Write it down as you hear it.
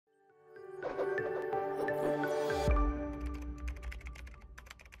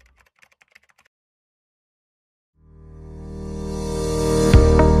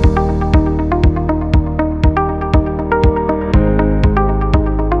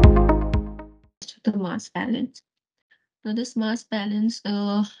the mass balance. Now, this mass balance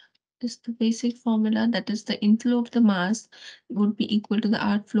is the basic formula, that is the inflow of the mass would be equal to the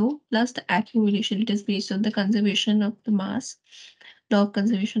outflow plus the accumulation. It is based on the conservation of the mass, law of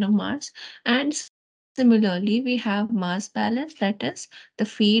conservation of mass. And similarly, we have mass balance, that is the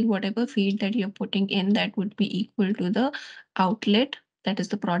feed, whatever feed that you're putting in, that would be equal to the outlet, that is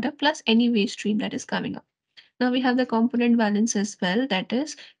the product, plus any waste stream that is coming up. Now we have the component balance as well. That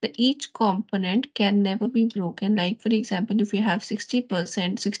is, the each component can never be broken. Like for example, if you have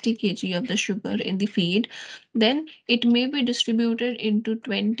 60%, 60 kg of the sugar in the feed, then it may be distributed into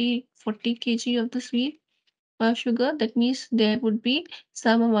 20, 40 kg of the sweet sugar. That means there would be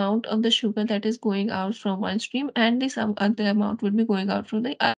some amount of the sugar that is going out from one stream, and the some other amount would be going out from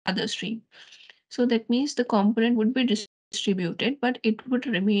the other stream. So that means the component would be distributed, but it would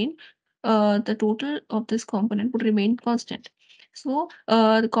remain, the total of this component would remain constant. So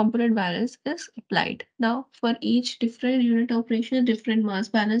the component balance is applied. Now, for each different unit operation, different mass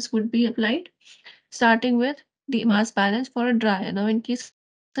balance would be applied, starting with the mass balance for a dryer. Now, in case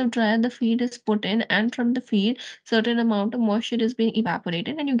of dryer, the feed is put in, and from the feed, certain amount of moisture is being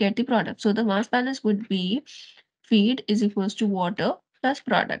evaporated, and you get the product. So the mass balance would be feed is equals to water plus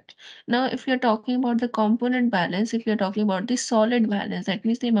product. Now, if you're talking about the component balance, if you're talking about the solid balance, that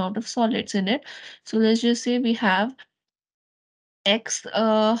means the amount of solids in it. So let's just say we have X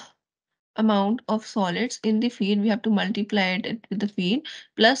amount of solids in the feed, we have to multiply it with the feed,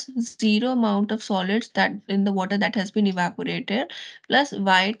 plus zero amount of solids that in the water that has been evaporated, plus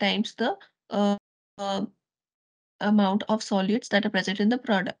Y times the amount of solids that are present in the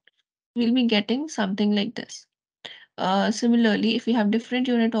product. We'll be getting something like this. Similarly, if we have different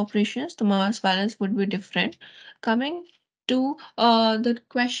unit operations, the mass balance would be different. Coming to the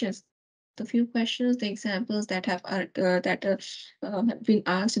questions, the few questions, the examples that have been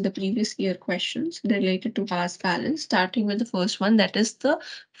asked in the previous year questions related to mass balance, starting with the first one, that is the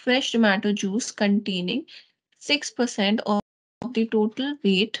fresh tomato juice containing 6% of the total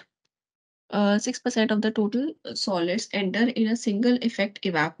weight, 6% of the total solids enter in a single effect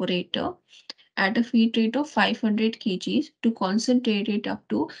evaporator at a feed rate of 500 kgs to concentrate it up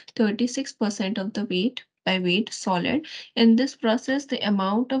to 36% of the weight by weight solid. In this process, the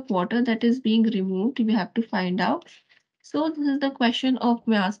amount of water that is being removed, we have to find out. So this is the question of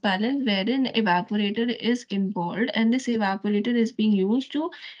mass balance, wherein evaporator is involved, and this evaporator is being used to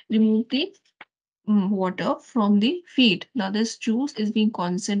remove the water from the feed. Now this juice is being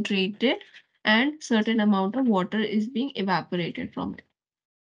concentrated, and certain amount of water is being evaporated from it.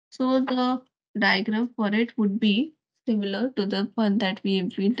 So the diagram for it would be similar to the one that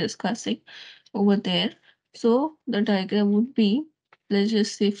we've been discussing over there. So the diagram would be, let's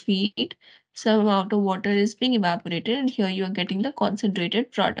just say feed, some amount of water is being evaporated, and here you are getting the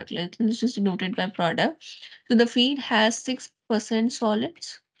concentrated product. Let's just denote it by product. So the feed has 6%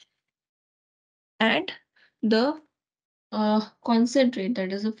 solids, and the concentrate,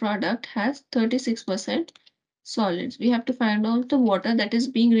 that is a product, has 36% solids. We have to find out the water that is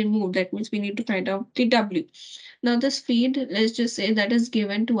being removed. That means we need to find out the W. Now this feed, let's just say that is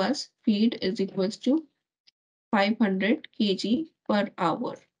given to us. Feed is equals to 500 kg per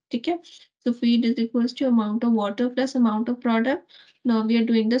hour. Okay. So feed is equals to amount of water plus amount of product. Now we are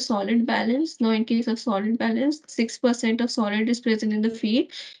doing the solid balance. Now in case of solid balance, 6% of solid is present in the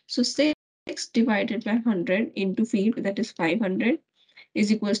feed. So 6 divided by 100 into feed, that is 500,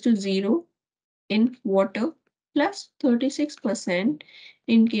 is equals to 0 in water plus 36%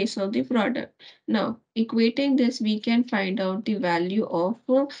 in case of the product. Now equating this, we can find out the value of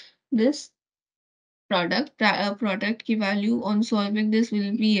this product की value on solving this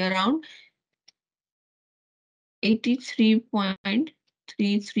will be around 83.33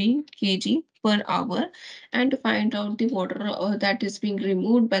 kg per hour, and to find out the water that is being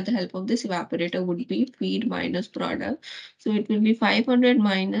removed by the help of this evaporator would be feed minus product. So it will be 500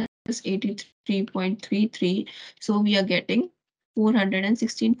 minus 83.33. So we are getting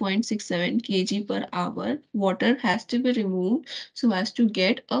 416.67 kg per hour. Water has to be removed so as to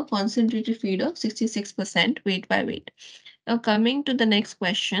get a concentrated feed of 66% weight by weight. Now coming to the next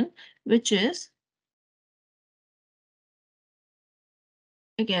question, which is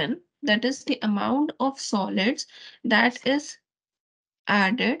again, that is the amount of solids that is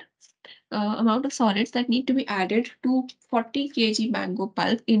added, amount of solids that need to be added to 40 kg mango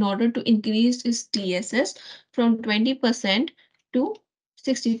pulp in order to increase its TSS from 20% to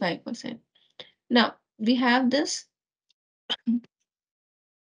 65%. Now, we have this,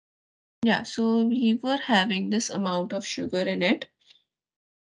 yeah, so we were having this amount of sugar in it.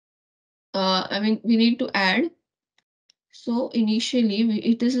 I mean, we need to add. So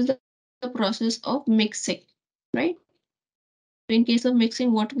initially, this is the the process of mixing, right? In case of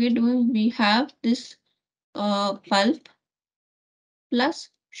mixing, what we're doing, we have this pulp plus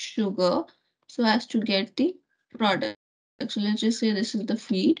sugar so as to get the product. So let's just say this is the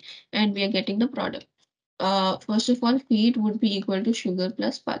feed and we are getting the product. First of all, feed would be equal to sugar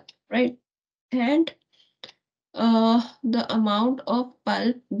plus pulp, right? And the amount of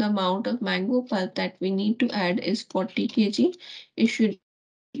pulp, the amount of mango pulp that we need to add is 40 kg. It should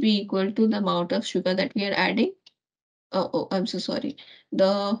be equal to the amount of sugar that we are adding. I'm so sorry.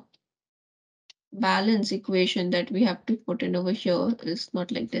 The balance equation that we have to put in over here is not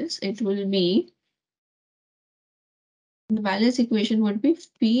like this. It will be, the balance equation would be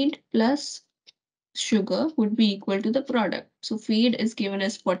feed plus sugar would be equal to the product. So feed is given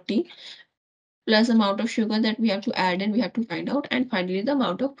as 40 plus amount of sugar that we have to add and we have to find out, and finally the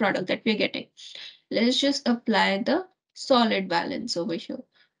amount of product that we are getting. Let's just apply the solid balance over here.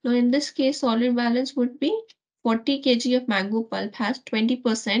 Now in this case, solid balance would be 40 kg of mango pulp has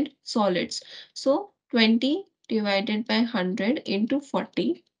 20% solids. So 20 divided by 100 into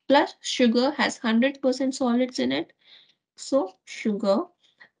 40 plus sugar has 100% solids in it. So sugar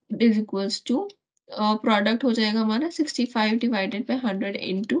is equals to product हो जाएगा हमारा 65 divided by 100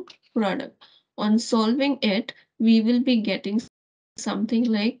 into product. On solving it, we will be getting something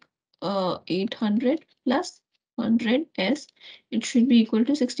like 800 plus 100s. It should be equal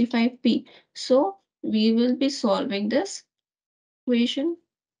to 65p. So we will be solving this equation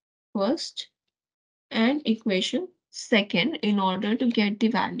first and equation second in order to get the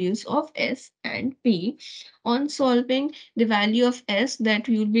values of S and P. On solving the value of S that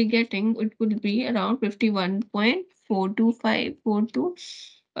you'll be getting, it would be around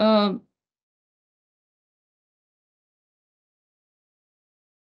 51.42542.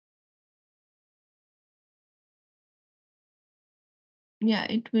 Yeah,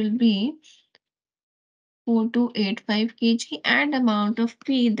 it will be 4285 kg, and amount of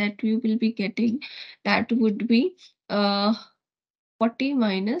P that you will be getting, that would be 40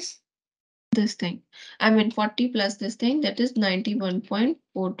 minus this thing. I mean 40 plus this thing, that is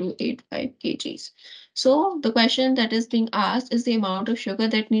 91.4285 kgs. So the question that is being asked is the amount of sugar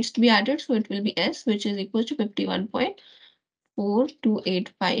that needs to be added. So it will be S, which is equal to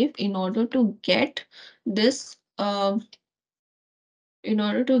 51.4285 in order to get this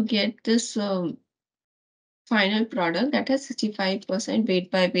final product that has 65% weight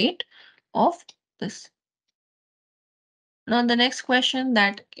by weight of this. Now the next question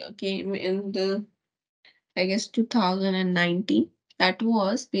that came in the, I guess, 2019, that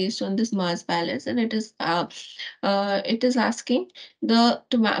was based on this mass balance, and it is asking the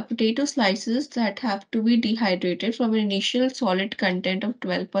potato slices that have to be dehydrated from an initial solid content of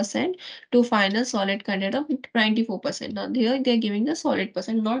 12% to final solid content of 94%. Now here they're giving the solid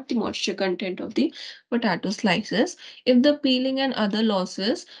percent, not the moisture content of the potato slices. If the peeling and other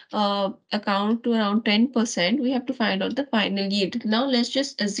losses account to around 10%, we have to find out the final yield. Now let's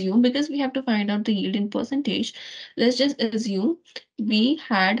just assume, because we have to find out the yield in percentage, let's just assume we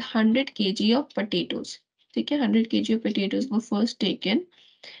had 100 kg of potatoes. Okay, 100 kg of potatoes were first taken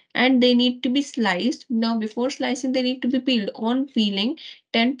and they need to be sliced. Now before slicing they need to be peeled. On peeling,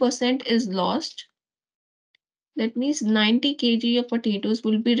 10% is lost. That means 90 kg of potatoes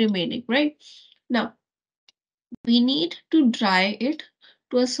will be remaining, right? Now we need to dry it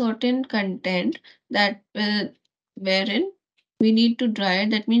to a certain content that wherein we need to dry it.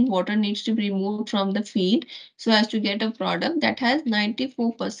 That means water needs to be removed from the feed so as to get a product that has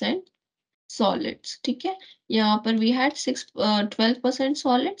 94% solids. ठीक है, यहाँ पर we had 12%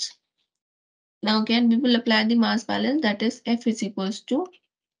 solids. Now again we will apply the mass balance, that is F is equals to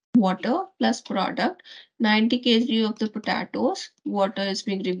water plus product. 90 kg of the potatoes, water is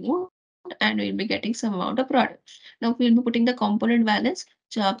being removed and we'll be getting some amount of product. Now we'll be putting the component balance,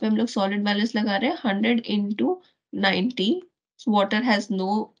 जहाँ पे हम लोग solid balance लगा रहे हैं 100 into 90. So water has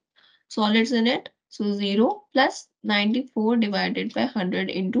no solids in it. So 0 plus 94 divided by 100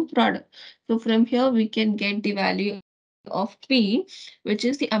 into product. So from here we can get the value of P, which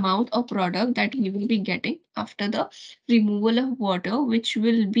is the amount of product that we will be getting after the removal of water, which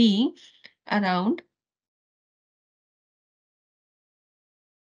will be around,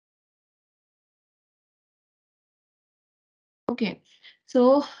 okay,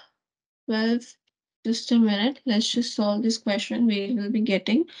 so 12, just a minute, let's just solve this question. We will be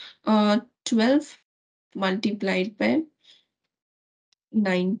getting 12 multiplied by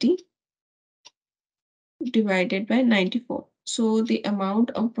 90 divided by 94. So the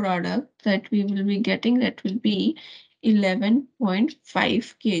amount of product that we will be getting, that will be 11.5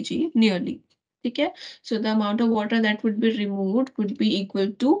 kg nearly. Okay, so the amount of water that would be removed would be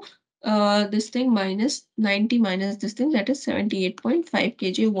equal to this thing minus 90 minus this thing, that is 78.5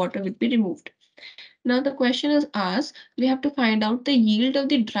 kg of water will be removed. Now the question is asked, we have to find out the yield of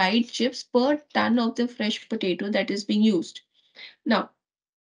the dried chips per ton of the fresh potato that is being used. Now,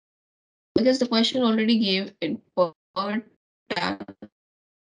 because the question already gave in per ton,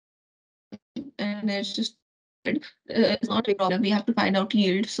 and it's just it's not a big problem. We have to find out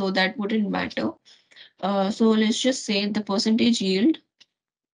yield, so that wouldn't matter. So let's just say the percentage yield,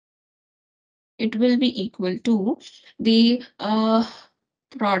 it will be equal to the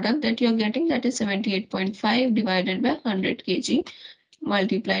product that you're getting, that is 78.5 divided by 100 kg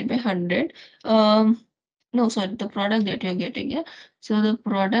multiplied by 100. No, sorry, the product that you're getting, yeah. So the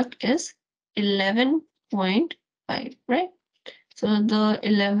product is 11.5, right? So the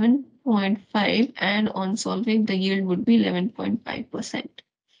 11.5, and on solving, the yield would be 11.5%.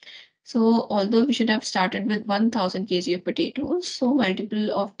 So although we should have started with 1000 kg of potatoes, so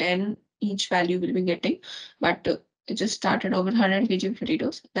multiple of 10 each value will be getting, but it just started over 100 kg of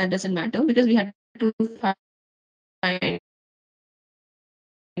potatoes. That doesn't matter because we had to find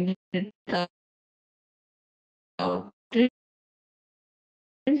it out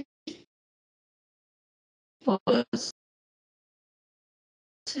first.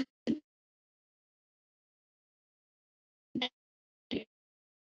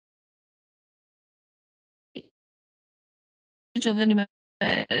 Each of the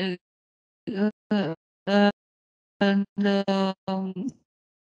uh, the